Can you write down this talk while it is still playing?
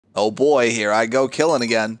Oh boy, here I go killing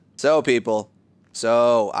again. So people,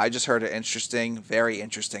 I just heard an interesting, very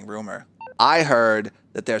interesting rumor. I heard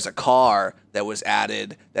that there's a car that was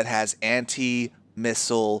added that has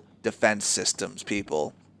anti-missile defense systems,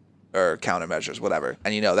 people. Or countermeasures, whatever.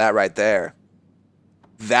 And you know, that right there,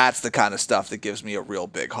 that's the kind of stuff that gives me a real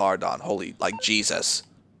big hard on. Holy, like, Jesus.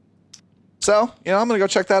 So, you know, I'm going to go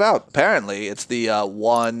check that out. Apparently, it's the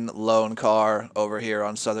one lone car over here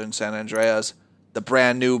on southern San Andreas. The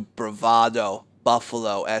brand new Bravado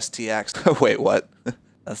Buffalo STX. Wait, what?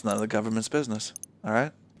 That's none of the government's business. All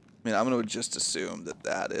right? I mean, I'm going to just assume that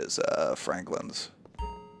that is Franklin's.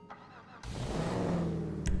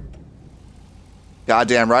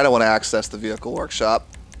 Goddamn right I want to access the vehicle workshop.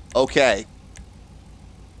 Okay.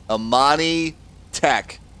 Imani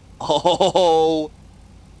Tech. Oh,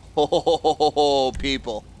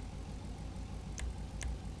 people.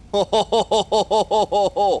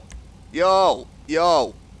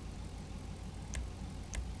 Yo.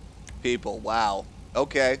 People, wow.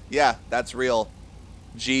 Okay, yeah, that's real.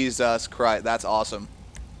 Jesus Christ, that's awesome.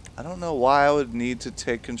 I don't know why I would need to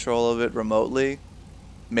take control of it remotely.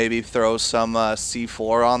 Maybe throw some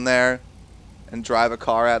C4 on there and drive a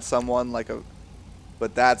car at someone like a...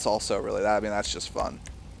 But that's also really... I mean, that's just fun.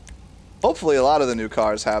 Hopefully a lot of the new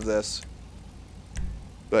cars have this.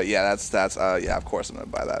 But yeah, yeah, of course I'm going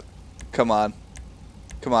to buy that. Come on.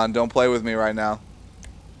 Come on, don't play with me right now.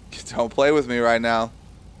 Don't play with me right now.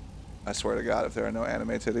 I swear to God, if there are no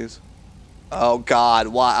anime titties. Oh God,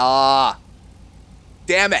 why? Ah!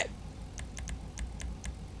 Damn it!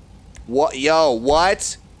 What? Yo,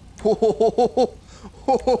 what? What?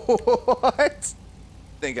 I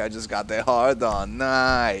think I just got that hard on.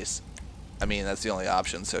 Nice. I mean, that's the only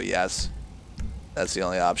option, so yes. That's the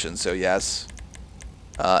only option, so yes.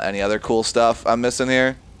 Any other cool stuff I'm missing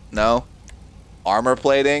here? No? Armor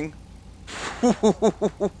plating?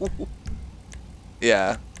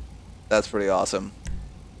 Yeah. That's pretty awesome.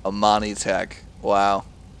 Imani Tech. Wow.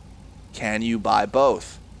 Can you buy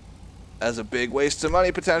both? That's a big waste of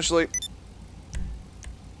money, potentially.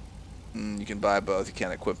 You can buy both. You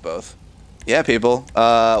can't equip both. Yeah, people.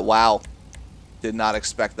 Wow. Did not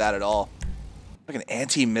expect that at all. Like an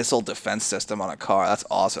anti-missile defense system on a car. That's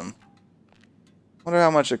awesome. Wonder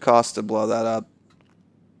how much it costs to blow that up.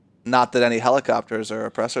 Not that any helicopters or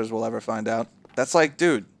oppressors will ever find out. That's like,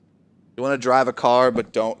 dude, you want to drive a car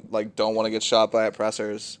but don't want to get shot by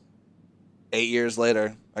oppressors. 8 years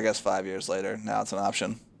later, I guess 5 years later, now it's an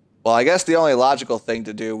option. Well, I guess the only logical thing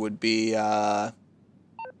to do would be to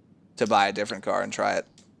buy a different car and try it.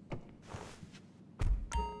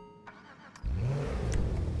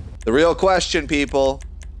 The real question, people.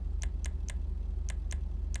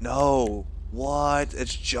 No. What?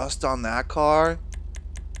 It's just on that car?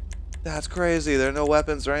 That's crazy. There are no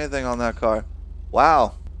weapons or anything on that car.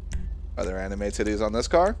 Wow. Are there anime titties on this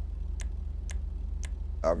car?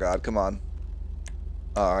 Oh God, come on.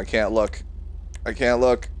 Oh, I can't look. I can't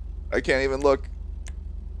look. I can't even look.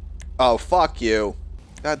 Oh, fuck you.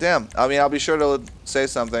 God damn. I mean, I'll be sure to say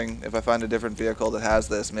something if I find a different vehicle that has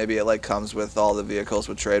this. Maybe it like comes with all the vehicles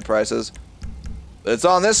with trade prices. But it's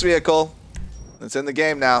on this vehicle. It's in the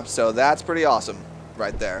game now, so that's pretty awesome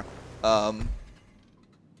right there.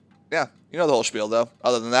 Yeah, you know the whole spiel though.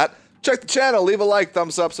 Other than that, check the channel, leave a like,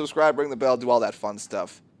 thumbs up, subscribe, ring the bell, do all that fun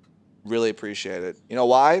stuff. Really appreciate it. You know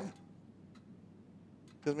why?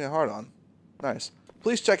 Gives me a heart on. Nice.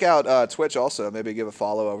 Please check out Twitch also. Maybe give a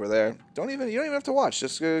follow over there. You don't even have to watch.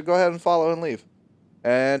 Just go ahead and follow and leave.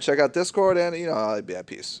 And check out Discord and yeah,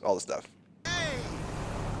 peace. All the stuff.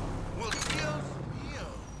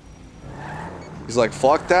 He's like,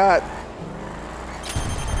 fuck that.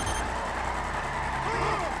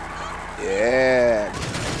 Yeah.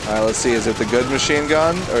 All right, let's see. Is it the good machine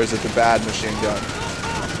gun or is it the bad machine gun?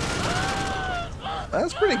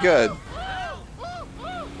 That's pretty good.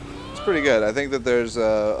 Pretty good. I think that there's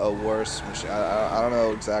a worse machine. I don't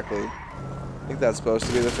know exactly. I think that's supposed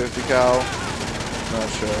to be the 50 cal. Not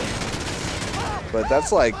sure. But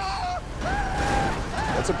that's like,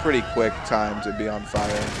 that's a pretty quick time to be on fire.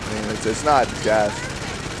 I mean, it's not death.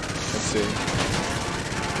 Let's see.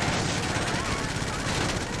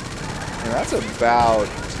 And that's about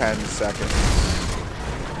 10 seconds.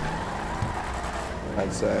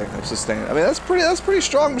 I'd say of sustain. I mean, that's pretty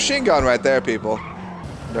strong machine gun right there, people.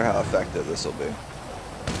 Wonder how effective this will be.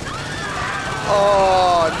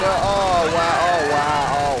 Oh no! Oh wow! Oh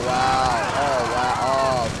wow! Oh wow! Oh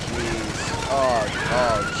wow! Oh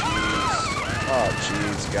jeez! Oh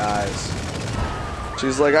jeez! Guys.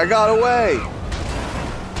 She's like, I got away.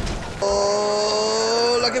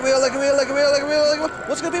 Oh! Look at me! Look at me! Look at me! Look at me! Look at me!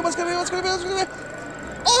 What's gonna be? What's gonna be? What's gonna be? What's gonna be?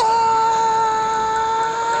 Oh!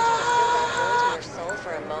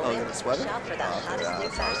 sweater? Shop for the Oh, okay, hottest new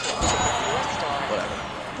that's fashion at the thrift store. whatever.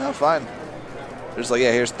 No, fine. There's like,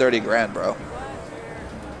 yeah, here's 30 grand, bro.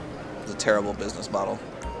 It's a terrible business model.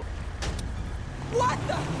 What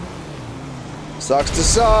the? Sucks to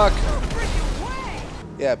suck!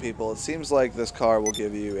 Yeah, people, it seems like this car will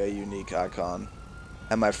give you a unique icon.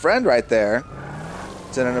 And my friend right there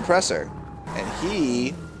is in an oppressor. And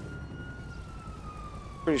he...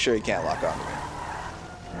 pretty sure he can't lock onto me.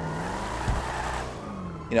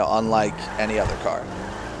 You know, unlike any other car.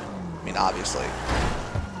 I mean, obviously.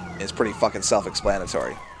 It's pretty fucking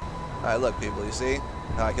self-explanatory. Alright, look, people, you see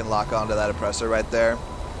how I can lock onto that oppressor right there?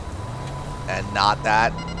 And not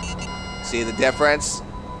that? See the difference?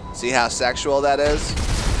 See how sexual that is?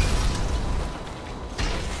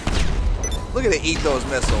 Look at it eat those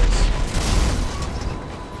missiles.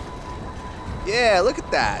 Yeah, look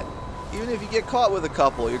at that. Even if you get caught with a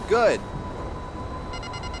couple, you're good.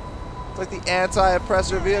 It's like the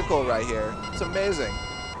anti-oppressor vehicle right here. It's amazing.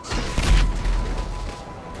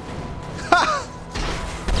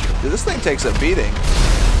 Dude, this thing takes a beating.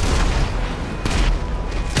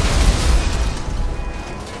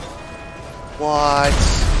 What?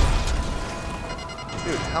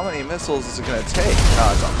 Dude, how many missiles is it gonna take?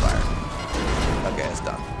 Oh, it's on fire. Okay, it's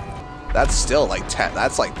done. That's still like 10.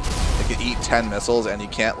 That's like, you can eat 10 missiles and you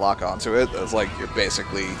can't lock onto it. That's like, you're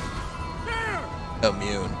basically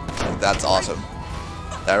immune. Like, that's awesome.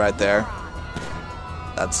 That right there.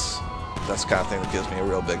 That's the kind of thing that gives me a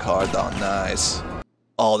real big hard though. Nice.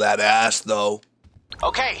 All that ass though.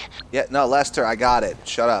 Okay. Yeah, no, Lester, I got it.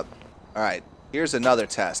 Shut up. Alright, here's another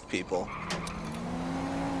test, people.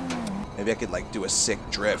 Maybe I could like do a sick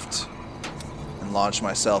drift and launch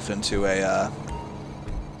myself into a, I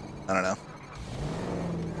don't know.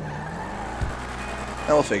 And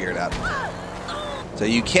we'll figure it out. So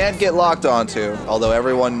you can't get locked onto, although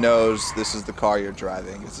everyone knows this is the car you're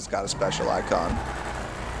driving because it's got a special icon.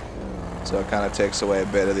 So it kind of takes away a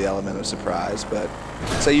bit of the element of surprise. But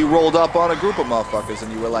say you rolled up on a group of motherfuckers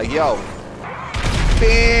and you were like, yo,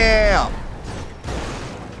 bam!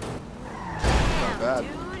 Not bad.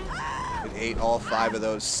 You ate all 5 of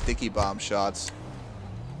those sticky bomb shots.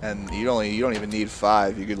 And you don't even need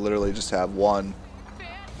 5. You could literally just have 1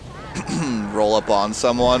 roll up on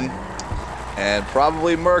someone and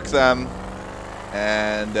probably murk them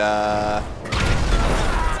and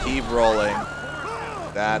keep rolling.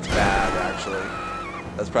 That's bad, actually.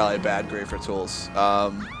 That's probably a bad grief for tools.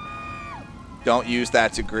 Don't use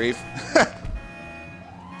that to grief.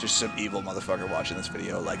 Just some evil motherfucker watching this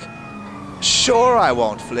video like, sure I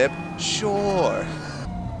won't flip. Sure.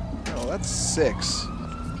 Oh, that's 6.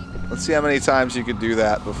 Let's see how many times you could do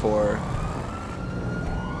that before.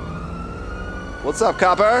 What's up,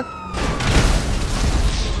 copper?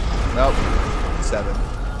 Nope. 7.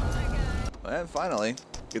 And finally,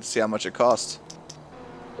 get to see how much it costs.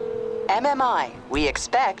 MMI, we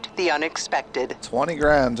expect the unexpected. 20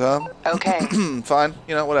 grand, huh? Okay. Fine.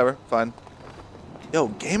 You know, whatever. Fine. Yo,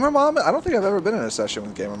 Gamer Mom? I don't think I've ever been in a session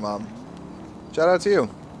with Gamer Mom. Shout out to you.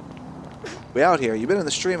 We out here. You've been in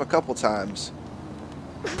the stream a couple times.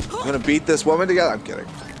 I'm gonna beat this woman together. I'm kidding.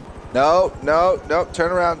 No, no, no.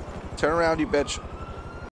 Turn around. Turn around, you bitch.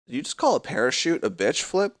 Did you just call a parachute a bitch,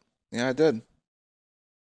 Flip? Yeah, I did.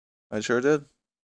 I sure did.